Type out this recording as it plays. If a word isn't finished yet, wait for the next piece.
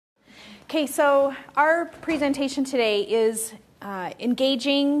Okay, so our presentation today is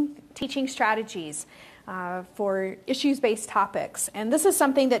engaging teaching strategies for issues-based topics. And this is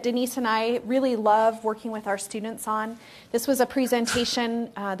something that Denise and I really love working with our students on. This was a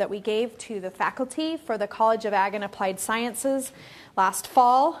presentation that we gave to the faculty for the College of Ag and Applied Sciences last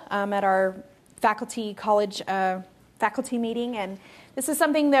fall at our faculty meeting. And this is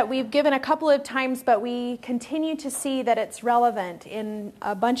something that we've given a couple of times, but we continue to see that it's relevant in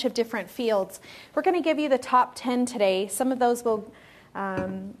a bunch of different fields. We're going to give you the top 10 today. Some of those will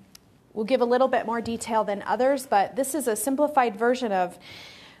give a little bit more detail than others, but this is a simplified version of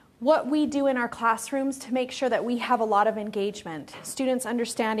what we do in our classrooms to make sure that we have a lot of engagement. Students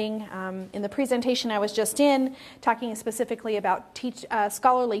understanding, in the presentation I was just in, talking specifically about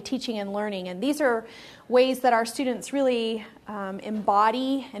scholarly teaching and learning. And these are ways that our students really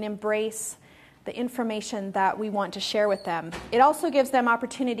embody and embrace the information that we want to share with them. It also gives them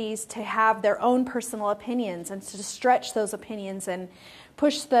opportunities to have their own personal opinions and to stretch those opinions and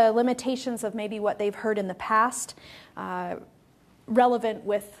push the limitations of maybe what they've heard in the past, relevant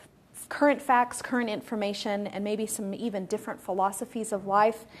with current facts, current information, and maybe some even different philosophies of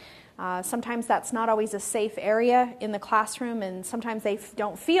life. Sometimes that's not always a safe area in the classroom, and sometimes they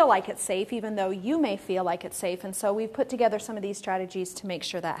don't feel like it's safe, even though you may feel like it's safe. And so we've put together some of these strategies to make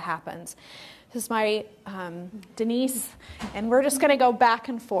sure that happens. This is my Denise, and we're just going to go back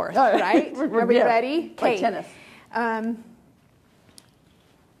and forth, right? Are we ready? Like tennis.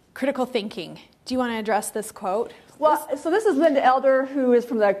 Critical thinking. Do you want to address this quote? Well, so this is Linda Elder, who is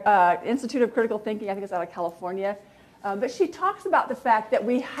from the Institute of Critical Thinking. I think it's out of California. But she talks about the fact that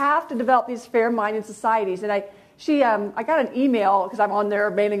we have to develop these fair-minded societies. And I got an email, because I'm on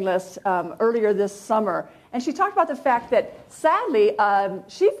their mailing list, earlier this summer. And she talked about the fact that, sadly,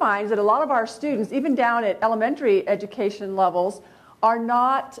 she finds that a lot of our students, even down at elementary education levels, are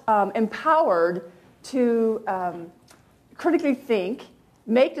not empowered to critically think,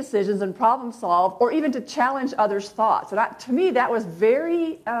 make decisions and problem solve, or even to challenge others' thoughts. And to me, that was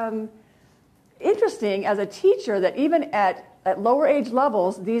very interesting as a teacher, that even at lower age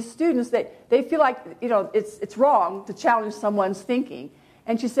levels, these students, they feel like it's wrong to challenge someone's thinking.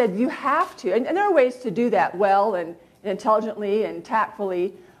 And she said, you have to. And there are ways to do that well and intelligently and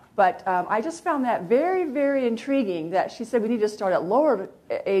tactfully. But I just found that very, very intriguing, that she said we need to start at lower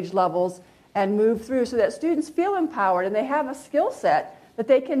age levels and move through so that students feel empowered and they have a skill set that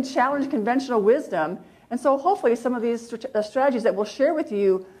they can challenge conventional wisdom. And so hopefully some of these strategies that we'll share with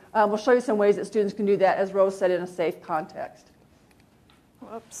you will show you some ways that students can do that, as Rose said, in a safe context.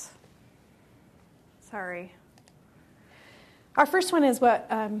 Whoops. Sorry. Our first one is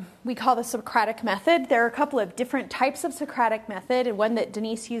what we call the Socratic method. There are a couple of different types of Socratic method, and one that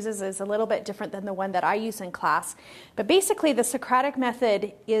Denise uses is a little bit different than the one that I use in class. But basically the Socratic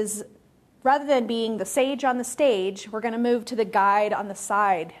method is, rather than being the sage on the stage, we're going to move to the guide on the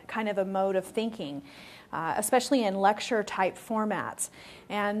side, kind of a mode of thinking, especially in lecture-type formats.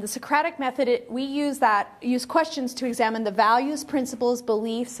 And the Socratic method, we use questions to examine the values, principles,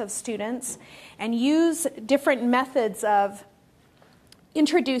 beliefs of students, and use different methods of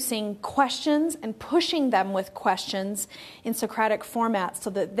introducing questions and pushing them with questions in Socratic formats so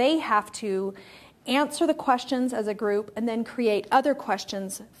that they have to answer the questions as a group and then create other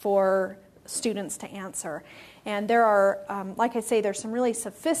questions for students to answer. And there are, like I say, there's some really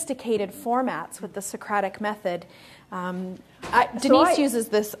sophisticated formats with the Socratic method. Denise uses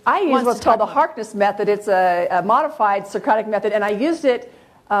this. I use what's called the Harkness method. It's a modified Socratic method, and I used it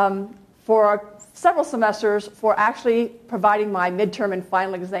for several semesters for actually providing my midterm and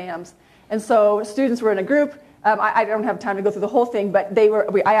final exams. And so students were in a group. I don't have time to go through the whole thing, but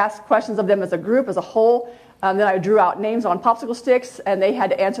I asked questions of them as a group, as a whole. Then I drew out names on popsicle sticks, and they had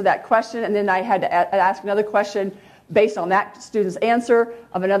to answer that question. And then I had to ask another question based on that student's answer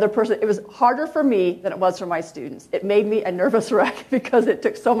of another person. It was harder for me than it was for my students. It made me a nervous wreck because it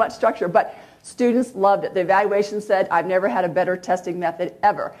took so much structure. But students loved it. The evaluation said, I've never had a better testing method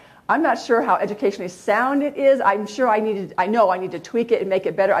ever. I'm not sure how educationally sound it is. I'm sure I know I need to tweak it and make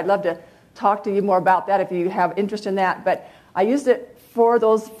it better. I'd love to talk to you more about that if you have interest in that. But I used it for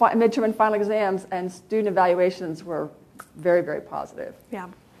those midterm and final exams, and student evaluations were very, very positive. Yeah.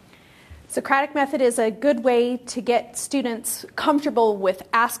 Socratic method is a good way to get students comfortable with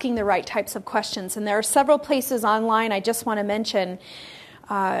asking the right types of questions. And there are several places online I just want to mention.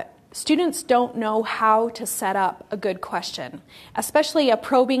 Students don't know how to set up a good question, especially a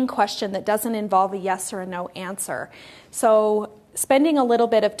probing question that doesn't involve a yes or a no answer. So spending a little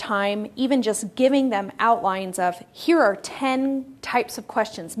bit of time, even just giving them outlines of, here are 10 types of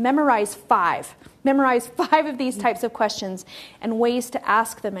questions. Memorize 5. Memorize 5 of these types of questions and ways to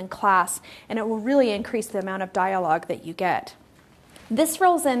ask them in class, and it will really increase the amount of dialogue that you get. This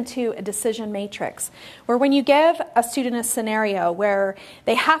rolls into a decision matrix, where when you give a student a scenario where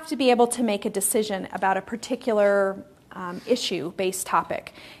they have to be able to make a decision about a particular issue-based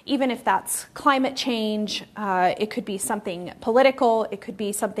topic, even if that's climate change, it could be something political, it could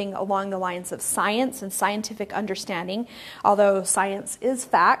be something along the lines of science and scientific understanding. Although science is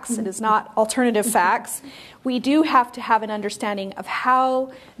facts, it is not alternative facts, we do have to have an understanding of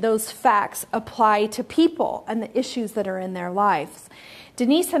how those facts apply to people and the issues that are in their lives.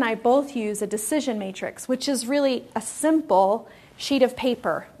 Denise and I both use a decision matrix, which is really a simple sheet of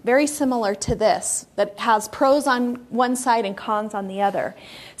paper, very similar to this, that has pros on one side and cons on the other.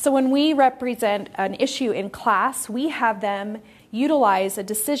 So when we represent an issue in class, we have them utilize a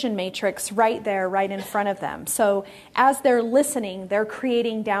decision matrix right there, right in front of them. So as they're listening, they're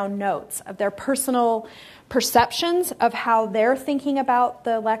creating down notes of their personal perceptions of how they're thinking about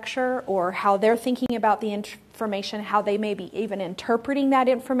the lecture or how they're thinking about the information, how they may be even interpreting that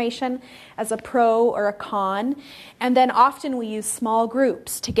information as a pro or a con. And then often we use small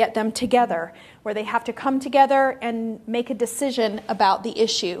groups to get them together, where they have to come together and make a decision about the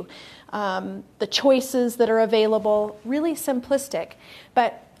issue. The choices that are available, really simplistic.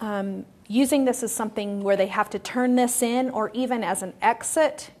 But using this as something where they have to turn this in, or even as an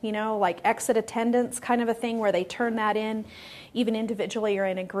exit, like exit attendance kind of a thing, where they turn that in, even individually or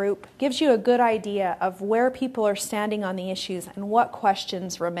in a group, gives you a good idea of where people are standing on the issues and what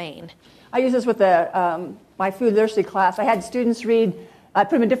questions remain. I use this with my food literacy class. I had students read, I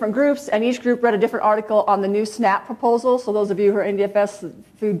put them in different groups, and each group read a different article on the new SNAP proposal. So those of you who are NDFS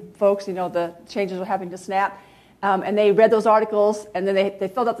food folks, the changes are happening to SNAP. And they read those articles, and then they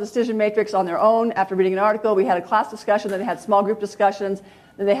filled out the decision matrix on their own after reading an article. We had a class discussion, then they had small group discussions,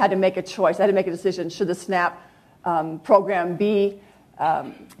 then they had to make a choice. They had to make a decision. Should the SNAP program be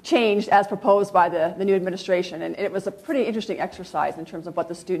changed as proposed by the new administration? And it was a pretty interesting exercise in terms of what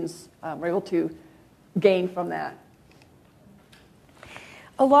the students were able to gain from that.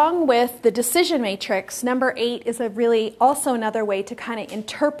 Along with the decision matrix, number 8 is also another way to kind of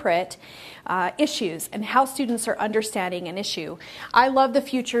interpret issues and how students are understanding an issue. I love the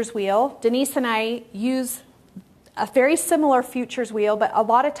futures wheel. Denise and I use a very similar futures wheel, but a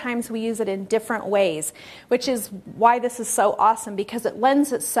lot of times we use it in different ways, which is why this is so awesome, because it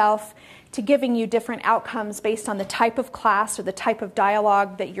lends itself to giving you different outcomes based on the type of class or the type of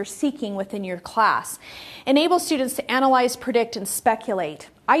dialogue that you're seeking within your class. Enable students to analyze, predict, and speculate.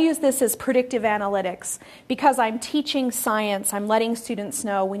 I use this as predictive analytics because I'm teaching science. I'm letting students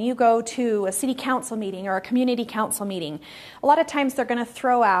know when you go to a city council meeting or a community council meeting, a lot of times they're going to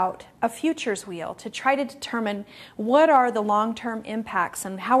throw out a futures wheel to try to determine what are the long-term impacts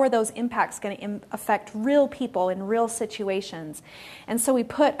and how are those impacts going to affect real people in real situations. And so we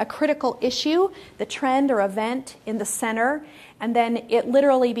put a critical issue, the trend or event, in the center, and then it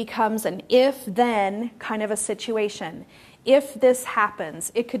literally becomes an if-then kind of a situation. If this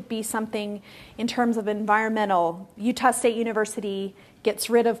happens, it could be something in terms of environmental. Utah State University gets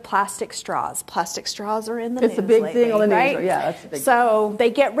rid of plastic straws. Plastic straws are in the news It's a big lately, thing on the news, right? Yeah, that's a big So they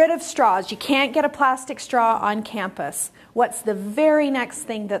get rid of straws. You can't get a plastic straw on campus. What's the very next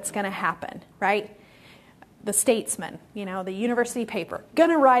thing that's going to happen, right? The Statesman, the university paper, going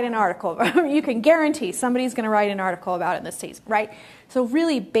to write an article. You can guarantee somebody's going to write an article about it in the States, right? So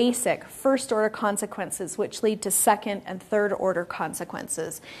really basic first-order consequences, which lead to second and third-order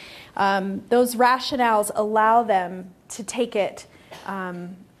consequences. Those rationales allow them to take it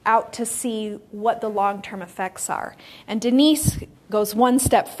out to see what the long-term effects are. And Denise goes one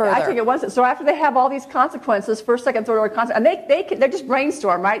step further. I take it one step. So after they have all these consequences, first, second, third order consequences, and they just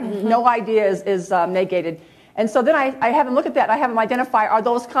brainstorm, right? Mm-hmm. No idea is negated. And so then I have them look at that. I have them identify, are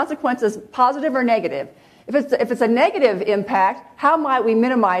those consequences positive or negative? If it's a negative impact, how might we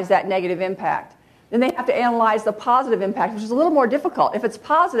minimize that negative impact? Then they have to analyze the positive impact, which is a little more difficult. If it's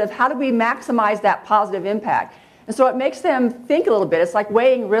positive, how do we maximize that positive impact? And so it makes them think a little bit. It's like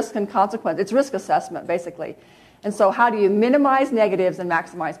weighing risk and consequence. It's risk assessment, basically. And so how do you minimize negatives and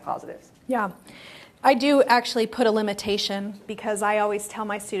maximize positives? Yeah. I do actually put a limitation, because I always tell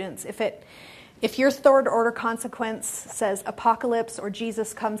my students, if your third order consequence says apocalypse or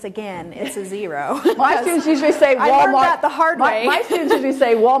Jesus comes again, it's a 0. My students usually say Walmart. I learned that the hard way. My students usually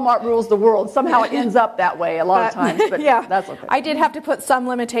say Walmart rules the world. Somehow it ends up that way a lot of times, but yeah, that's okay. I did have to put some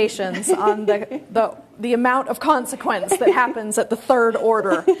limitations on the amount of consequence that happens at the third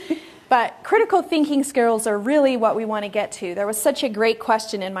order. But critical thinking skills are really what we want to get to. There was such a great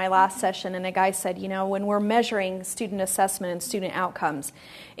question in my last session, and a guy said, you know, when we're measuring student assessment and student outcomes,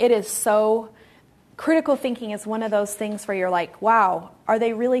 it is so, critical thinking is one of those things where you're like, wow, are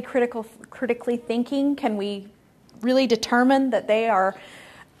they really critically thinking? Can we really determine that they are,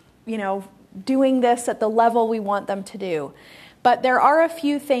 you know, doing this at the level we want them to do? But there are a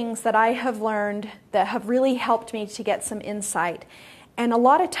few things that I have learned that have really helped me to get some insight. And a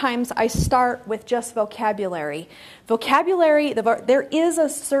lot of times I start with just vocabulary. Vocabulary, there is a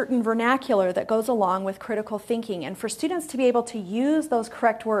certain vernacular that goes along with critical thinking. And for students to be able to use those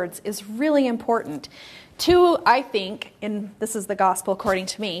correct words is really important. Two, I think, and this is the gospel according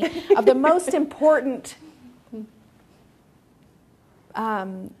to me, of the most important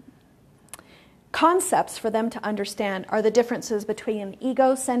concepts for them to understand are the differences between an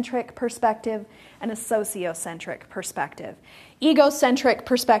egocentric perspective and a sociocentric perspective. Egocentric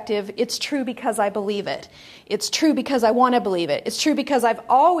perspective, it's true because I believe it. It's true because I want to believe it. It's true because I've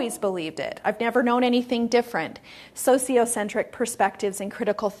always believed it. I've never known anything different. Sociocentric perspectives in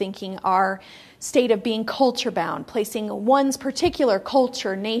critical thinking are state of being culture bound, placing one's particular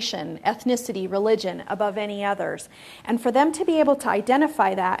culture, nation, ethnicity, religion above any others. And for them to be able to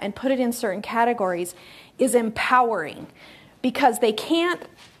identify that and put it in certain categories is empowering, because they can't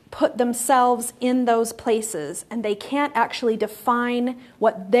put themselves in those places and they can't actually define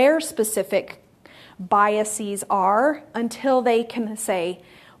what their specific biases are until they can say,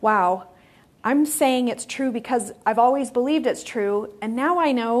 wow, I'm saying it's true because I've always believed it's true, and now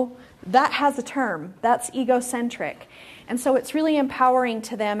I know that has a term. That's egocentric. And so it's really empowering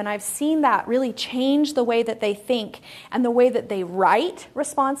to them, and I've seen that really change the way that they think and the way that they write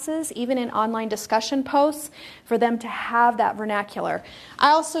responses, even in online discussion posts, for them to have that vernacular.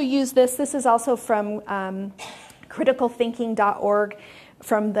 I also use this. This is also from criticalthinking.org,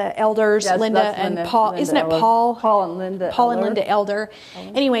 from the elders, yes, Linda and Paul. Linda Isn't it Elder. Paul? Paul and Linda Paul Elder. and Linda Elder.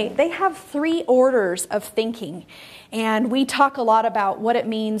 Anyway, they have 3 orders of thinking. And we talk a lot about what it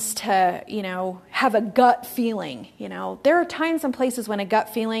means to, you know, have a gut feeling. You know, there are times and places when a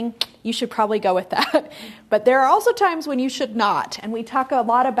gut feeling, you should probably go with that. But there are also times when you should not. And we talk a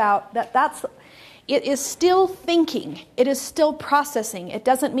lot about that. It is still thinking. It is still processing. It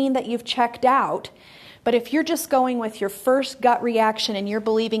doesn't mean that you've checked out. But if you're just going with your first gut reaction and you're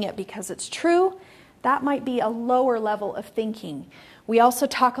believing it because it's true, that might be a lower level of thinking. We also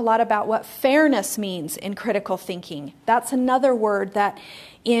talk a lot about what fairness means in critical thinking. That's another word that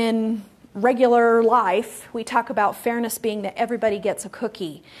in regular life, we talk about fairness being that everybody gets a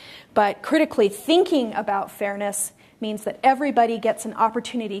cookie. But critically thinking about fairness means that everybody gets an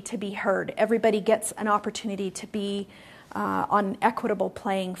opportunity to be heard. Everybody gets an opportunity to be on an equitable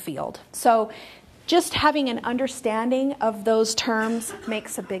playing field. So just having an understanding of those terms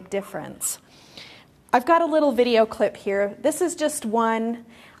makes a big difference. I've got a little video clip here. This is just one.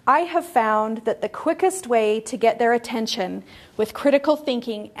 I have found that the quickest way to get their attention with critical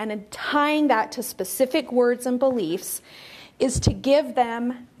thinking and tying that to specific words and beliefs is to give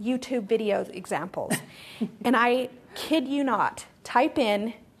them YouTube video examples. And I kid you not, type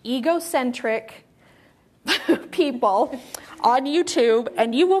in egocentric people on YouTube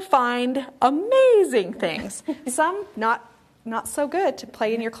and you will find amazing things. Some not so good to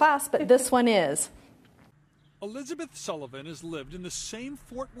play in your class, but this one is. Elizabeth Sullivan has lived in the same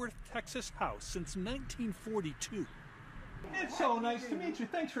Fort Worth, Texas house since 1942. It's so nice to meet you.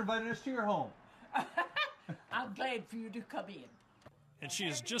 Thanks for inviting us to your home. I'm glad for you to come in. And she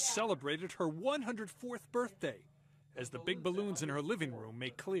has just celebrated her 104th birthday, as the big balloons in her living room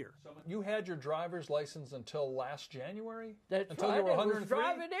make clear. You had your driver's license until last January? That's until right. you were I was 103?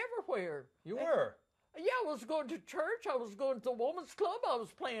 driving everywhere. You were? Yeah, I was going to church. I was going to the woman's club. I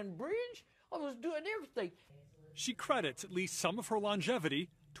was playing bridge. I was doing everything. She credits at least some of her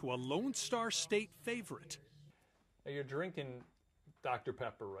longevity to a Lone Star State favorite. Now you're drinking Dr.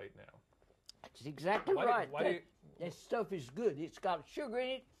 Pepper right now. That's exactly right. That stuff is good. It's got sugar in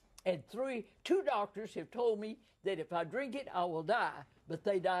it, and 2 doctors have told me that if I drink it, I will die, but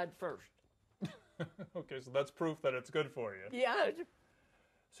they died first. Okay, so that's proof that it's good for you. Yeah.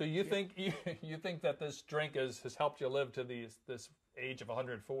 So you think you think that this drink has helped you live to this age of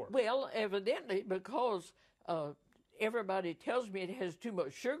 104? Well, evidently, because everybody tells me it has too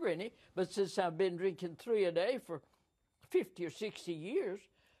much sugar in it, but since I've been drinking 3 a day for 50 or 60 years,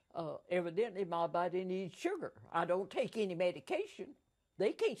 evidently my body needs sugar. I don't take any medication.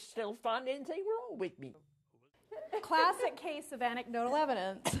 They can't still find anything wrong with me. classic case of anecdotal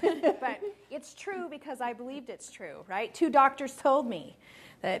evidence. But it's true because I believed it's true, right? 2 doctors told me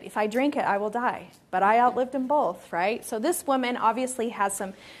that if I drink it, I will die. But I outlived them both, right? So this woman obviously has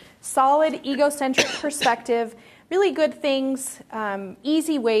some solid egocentric perspective, really good things,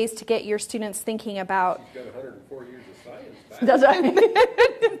 easy ways to get your students thinking about. She's got 104 years of science back. Does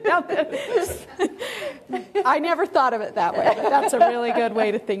I never thought of it that way, but that's a really good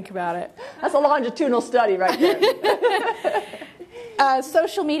way to think about it. That's a longitudinal study right there.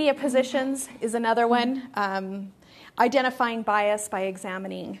 Social media positions is another one. Identifying bias by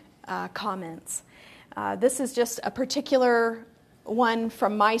examining comments. This is just a particular one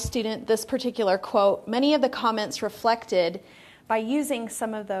from my student, this particular quote. Many of the comments reflected by using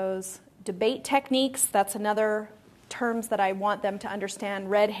some of those debate techniques. That's another terms that I want them to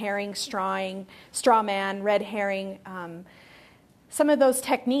understand: red herring, straw man, red herring. Some of those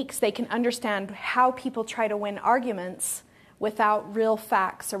techniques, they can understand how people try to win arguments without real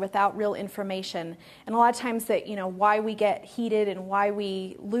facts or without real information. And a lot of times that, why we get heated and why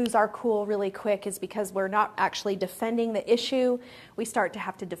we lose our cool really quick is because we're not actually defending the issue. We start to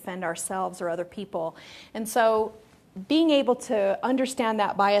have to defend ourselves or other people. And so being able to understand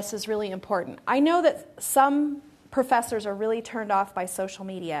that bias is really important. I know that some professors are really turned off by social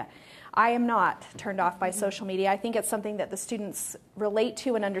media. I am not turned off by social media. I think it's something that the students relate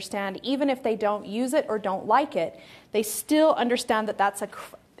to and understand. Even if they don't use it or don't like it, they still understand that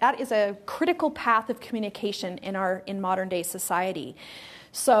that is a critical path of communication in modern day society.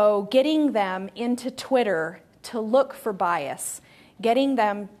 So getting them into Twitter to look for bias, getting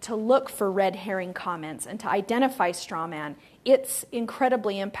them to look for red herring comments and to identify straw man, it's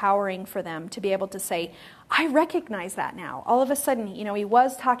incredibly empowering for them to be able to say, I recognize that now. All of a sudden, he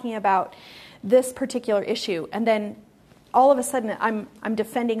was talking about this particular issue, and then all of a sudden I'm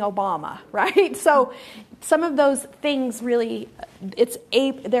defending Obama, right? So some of those things really,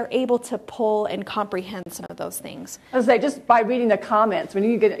 they're able to pull and comprehend some of those things. I was say, just by reading the comments, when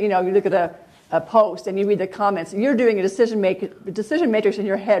you get, you look at a post and you read the comments, you're doing a decision matrix in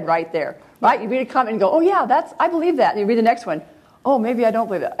your head right there, right? You read a comment and go, oh yeah, I believe that. And you read the next one, oh, maybe I don't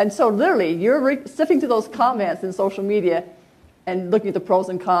believe it. And so literally, you're sifting through those comments in social media and looking at the pros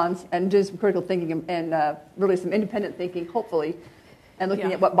and cons and doing some critical thinking and really some independent thinking, hopefully, and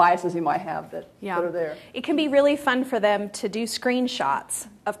looking at what biases you might have that are there. It can be really fun for them to do screenshots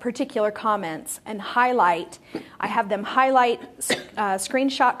of particular comments and highlight. I have them highlight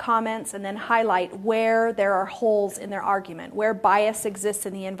screenshot comments and then highlight where there are holes in their argument, where bias exists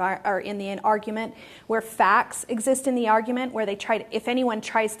in the argument, where facts exist in the argument, where if anyone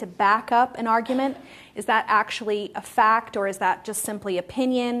tries to back up an argument, is that actually a fact or is that just simply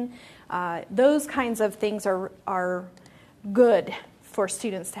opinion? Those kinds of things are good for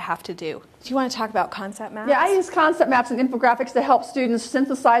students to have to do. Do you want to talk about concept maps? Yeah, I use concept maps and infographics to help students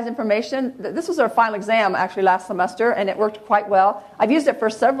synthesize information. This was our final exam actually last semester, and it worked quite well. I've used it for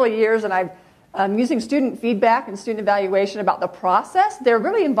several years, and I'm using student feedback and student evaluation about the process. They're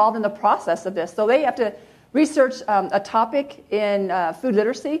really involved in the process of this. So they have to research a topic in food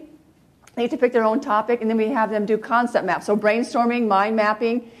literacy. They have to pick their own topic, and then we have them do concept maps. So brainstorming, mind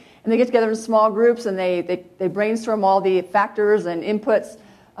mapping, and they get together in small groups and they brainstorm all the factors and inputs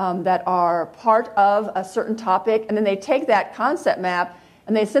that are part of a certain topic, and then they take that concept map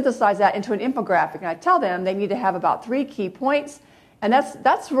and they synthesize that into an infographic. And I tell them they need to have about 3 key points, and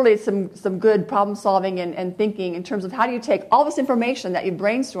that's really some good problem solving and thinking in terms of how do you take all this information that you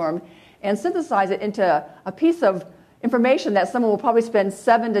brainstormed and synthesize it into a piece of information that someone will probably spend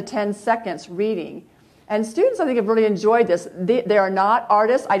 7 to 10 seconds reading. And students, I think, have really enjoyed this. They are not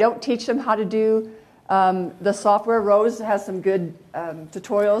artists. I don't teach them how to do the software. Rose has some good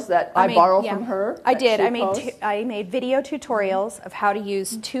tutorials that I borrow from her. I did. I made video tutorials of how to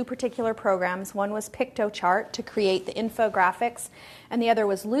use 2 particular programs. One was PictoChart to create the infographics, and the other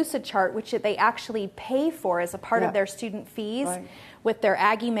was LucidChart, which they actually pay for as a part of their student fees with their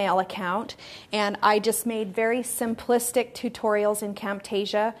Aggie Mail account. And I just made very simplistic tutorials in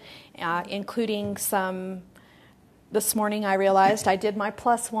Camtasia, including some. This morning I realized I did my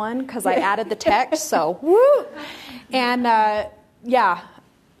 +1 because I added the text, so woo! And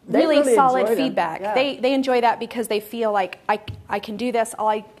really solid feedback. Yeah. They enjoy that because they feel like I can do this.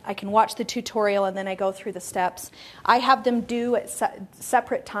 I can watch the tutorial and then I go through the steps. I have them do at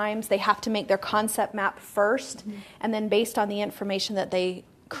separate times. They have to make their concept map first, and then based on the information that they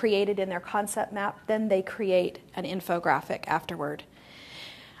created in their concept map, then they create an infographic afterward.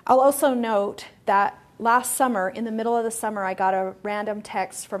 I'll also note that last summer, in the middle of the summer, I got a random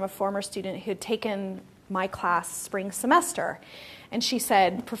text from a former student who had taken my class spring semester. And she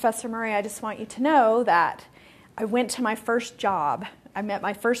said, Professor Murray, I just want you to know that I went to my first job.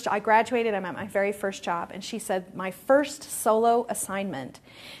 I graduated, I'm at my very first job, and she said, my first solo assignment,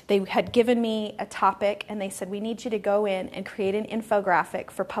 they had given me a topic, and they said, we need you to go in and create an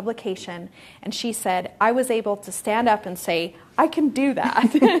infographic for publication, and she said, I was able to stand up and say, I can do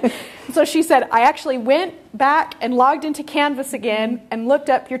that. So she said, I actually went back and logged into Canvas again and looked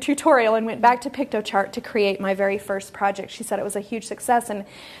up your tutorial and went back to PictoChart to create my very first project. She said it was a huge success, and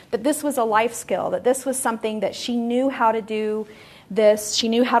that this was a life skill, that this was something that she knew how to do. She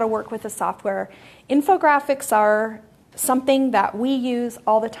knew how to work with the software. Infographics are something that we use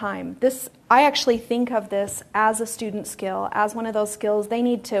all the time. I actually think of this as a student skill, as one of those skills they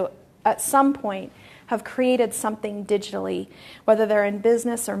need to, at some point, have created something digitally, whether they're in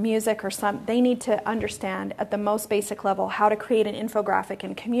business or music or they need to understand at the most basic level how to create an infographic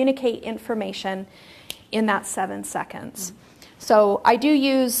and communicate information in that 7 seconds. So I do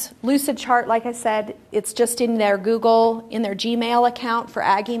use Lucidchart, like I said. It's just in their Gmail account for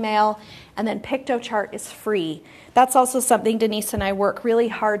Ag Email, and then PictoChart is free. That's also something Denise and I work really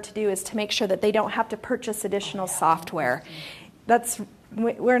hard to do, is to make sure that they don't have to purchase additional software.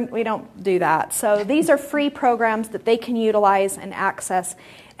 We don't do that. So these are free programs that they can utilize and access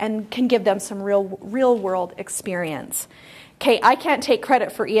and can give them some real world experience. Okay, I can't take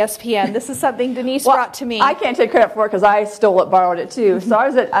credit for ESPN. This is something Denise brought to me. I can't take credit for it because I borrowed it too. So I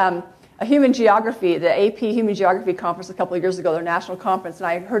was at a human geography, the AP Human Geography Conference a couple of years ago, their national conference, and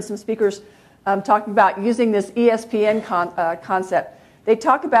I heard some speakers talking about using this ESPN concept. They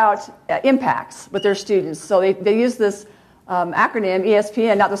talk about impacts with their students. So they use this acronym,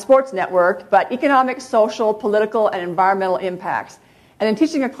 ESPN, not the sports network, but economic, social, political, and environmental impacts. And in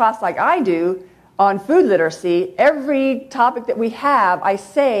teaching a class like I do, on food literacy, every topic that we have, I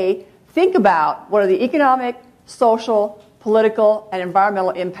say, think about what are the economic, social, political, and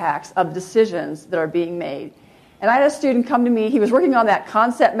environmental impacts of decisions that are being made. And I had a student come to me. He was working on that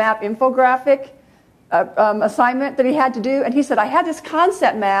concept map infographic assignment that he had to do, and he said, I had this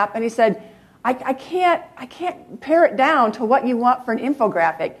concept map, and he said, I can't pare it down to what you want for an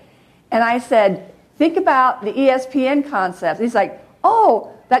infographic. And I said, think about the ESPN concepts. And he's like,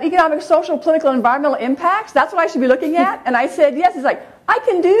 oh, that economic, social, political, environmental impacts, that's what I should be looking at? And I said, yes. He's like, I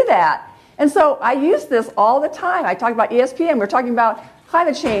can do that. And so I use this all the time. I talk about ESPN. We're talking about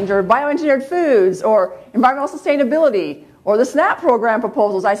climate change or bioengineered foods or environmental sustainability or the SNAP program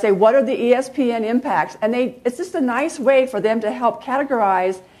proposals. I say, what are the ESPN impacts? And it's just a nice way for them to help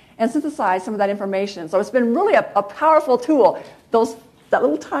categorize and synthesize some of that information. So it's been really a powerful tool. That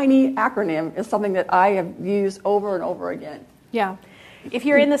little tiny acronym is something that I have used over and over again. Yeah. If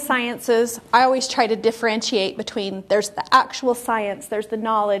you're in the sciences, I always try to differentiate between there's the actual science, there's the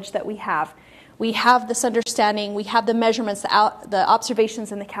knowledge that we have. We have this understanding, we have the measurements, the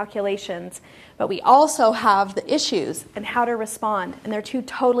observations and the calculations, but we also have the issues and how to respond, and they're two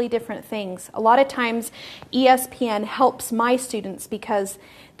totally different things. A lot of times ESPN helps my students because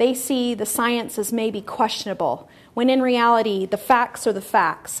they see the science as maybe questionable, when in reality the facts are the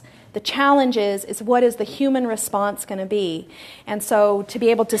facts. The challenge is what is the human response going to be? And so to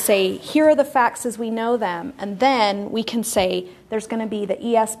be able to say, here are the facts as we know them, and then we can say there's going to be the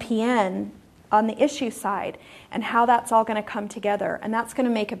ESPN on the issue side and how that's all going to come together. And that's going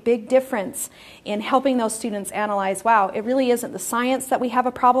to make a big difference in helping those students analyze, wow, it really isn't the science that we have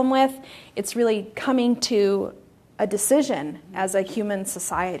a problem with. It's really coming to a decision as a human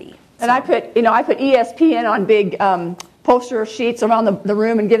society. And so I put ESPN on big poster sheets around the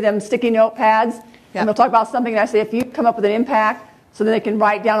room and give them sticky note pads. Yep. And they'll talk about something, and I say, if you come up with an impact, so then they can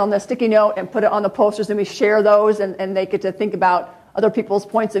write down on the sticky note and put it on the posters, and we share those, and they get to think about other people's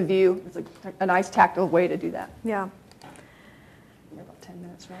points of view. It's a nice tactile way to do that. Yeah. We're about 10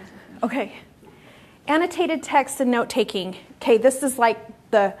 minutes, right? Okay. Annotated text and note-taking. Okay, this is like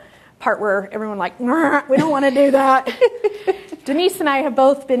the part where everyone we don't want to do that. Denise and I have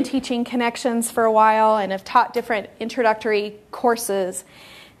both been teaching connections for a while and have taught different introductory courses.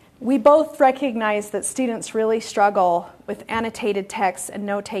 We both recognize that students really struggle with annotated text and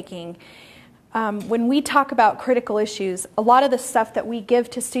note-taking. When we talk about critical issues, a lot of the stuff that we give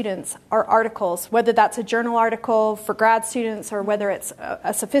to students are articles, whether that's a journal article for grad students or whether it's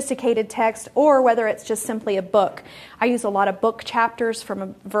a sophisticated text or whether it's just simply a book. I use a lot of book chapters from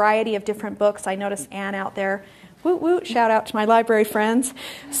a variety of different books. I noticed Anne out there. Woot woot, shout out to my library friends.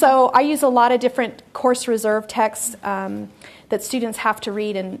 So I use a lot of different course reserve texts that students have to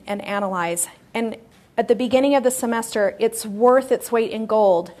read and analyze. And at the beginning of the semester, it's worth its weight in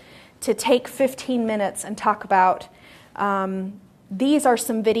gold to take 15 minutes and talk about, these are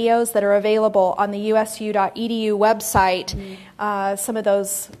some videos that are available on the usu.edu website. Some of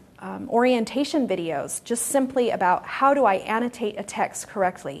those orientation videos, just simply about how do I annotate a text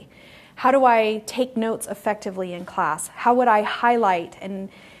correctly? How do I take notes effectively in class? How would I highlight and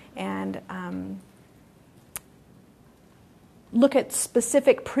look at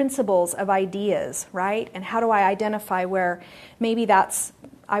specific principles of ideas, right? And how do I identify where maybe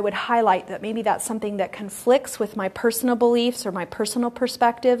I would highlight that maybe that's something that conflicts with my personal beliefs or my personal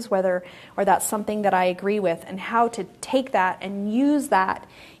perspectives, or that's something that I agree with, and how to take that and use that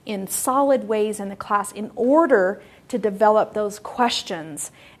in solid ways in the class in order to develop those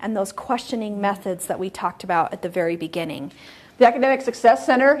questions and those questioning methods that we talked about at the very beginning. The Academic Success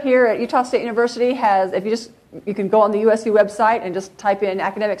Center here at Utah State University has, you can go on the USU website and just type in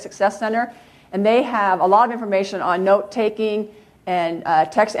Academic Success Center, and they have a lot of information on note-taking and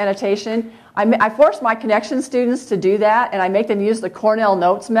text annotation. I force my connection students to do that, and I make them use the Cornell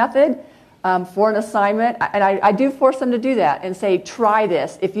Notes method for an assignment, and I do force them to do that and say, try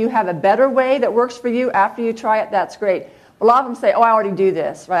this. If you have a better way that works for you after you try it, that's great. A lot of them say, oh, I already do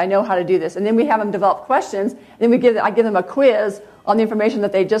this, right? I know how to do this. And then we have them develop questions, and then I give them a quiz on the information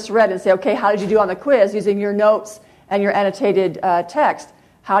that they just read and say, okay, how did you do on the quiz using your notes and your annotated text?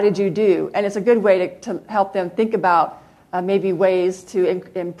 How did you do? And it's a good way to help them think about maybe ways to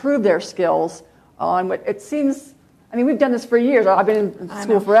improve their skills on what it seems. I mean, we've done this for years. I've been in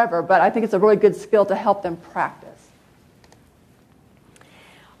school forever, but I think it's a really good skill to help them practice.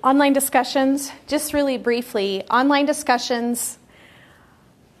 Online discussions, just really briefly, online discussions,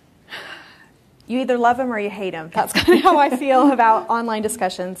 you either love them or you hate them. That's kind of how I feel about online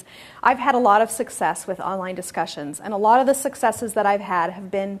discussions. I've had a lot of success with online discussions, and a lot of the successes that I've had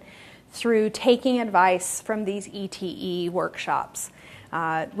have been through taking advice from these ETE workshops.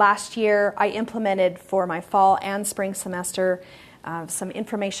 Last year, I implemented for my fall and spring semester some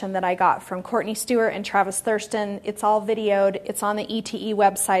information that I got from Courtney Stewart and Travis Thurston. It's all videoed. It's on the ETE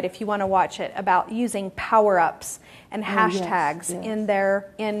website if you want to watch it, about using power-ups and hashtags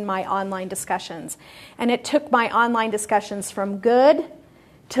in my online discussions. And it took my online discussions from good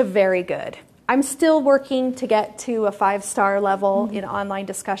to very good. I'm still working to get to a 5-star level in online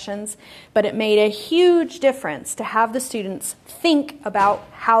discussions, but it made a huge difference to have the students think about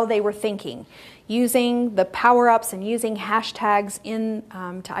how they were thinking, using the power-ups and using hashtags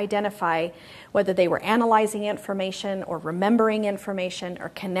to identify whether they were analyzing information or remembering information or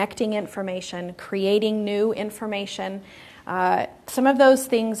connecting information, creating new information. Some of those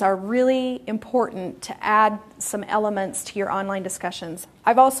things are really important to add some elements to your online discussions.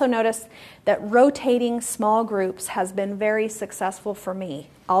 I've also noticed that rotating small groups has been very successful for me.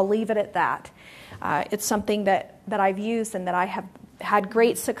 I'll leave it at that. It's something that I've used and that I have had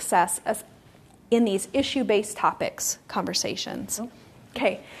great success in these issue-based topics conversations.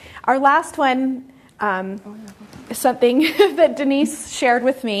 Okay, our last one is something that Denise shared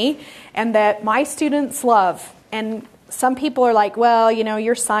with me and that my students love. And some people are like, well, you know,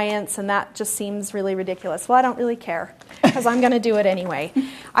 you're science and that just seems really ridiculous. Well, I don't really care because I'm going to do it anyway.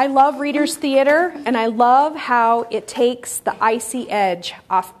 I love readers' theater, and I love how it takes the icy edge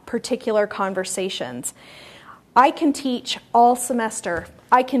off particular conversations. I can teach all semester.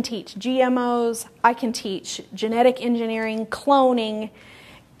 I can teach GMOs, I can teach genetic engineering, cloning,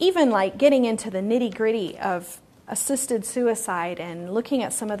 even like getting into the nitty-gritty of assisted suicide and looking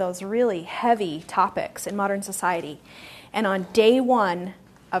at some of those really heavy topics in modern society. And on day one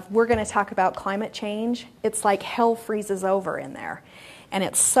of we're going to talk about climate change, it's like hell freezes over in there. And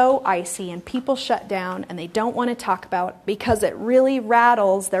it's so icy, and people shut down, and they don't want to talk about it because it really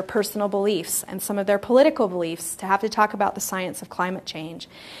rattles their personal beliefs and some of their political beliefs to have to talk about the science of climate change.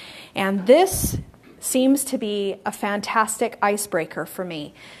 And this seems to be a fantastic icebreaker for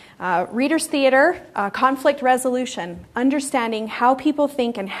me. Readers' theater, conflict resolution, understanding how people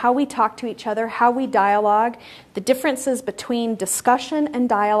think and how we talk to each other, how we dialogue. The differences between discussion and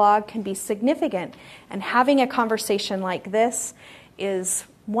dialogue can be significant, and having a conversation like this is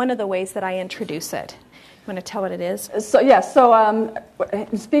one of the ways that I introduce it. You want to tell what it is?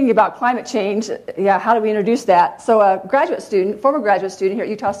 Speaking about climate change, how do we introduce that? So a former graduate student here at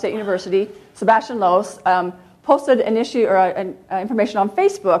Utah State University, Sebastian Los, posted an issue or information on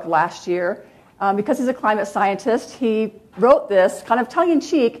Facebook last year. Because he's a climate scientist, he wrote this kind of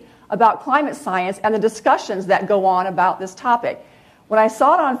tongue-in-cheek about climate science and the discussions that go on about this topic. When I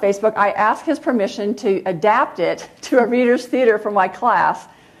saw it on Facebook, I asked his permission to adapt it to a reader's theater for my class.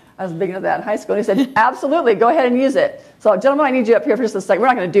 I was big into that in high school. And he said, absolutely, go ahead and use it. So, gentlemen, I need you up here for just a second. We're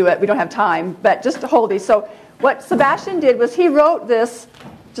not going to do it. We don't have time. But just to hold these. So what Sebastian did was he wrote this,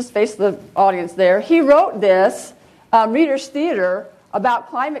 just face the audience there. He wrote this reader's theater about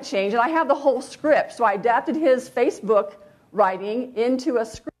climate change. And I have the whole script. So I adapted his Facebook writing into a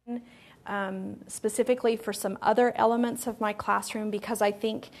script. specifically for some other elements of my classroom, because I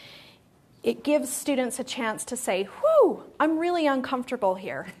think it gives students a chance to say, whew, I'm really uncomfortable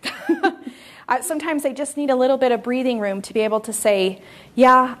here. Sometimes they just need a little bit of breathing room to be able to say,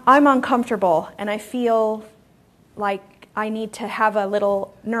 yeah, I'm uncomfortable, and I feel like I need to have a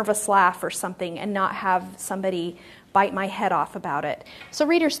little nervous laugh or something and not have somebody bite my head off about it. So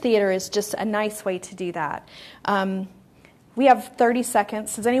Reader's Theater is just a nice way to do that. We have 30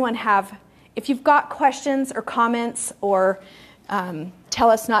 seconds. Does anyone have, if you've got questions or comments or tell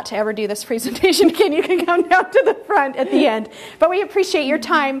us not to ever do this presentation again, you can come down to the front at the end. But we appreciate your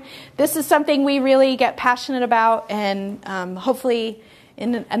time. This is something we really get passionate about, and hopefully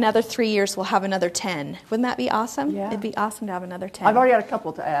in another 3 years we'll have another 10. Wouldn't that be awesome? Yeah. It'd be awesome to have another 10. I've already got a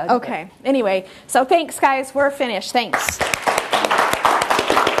couple to add. Okay. Anyway, so thanks, guys. We're finished. Thanks.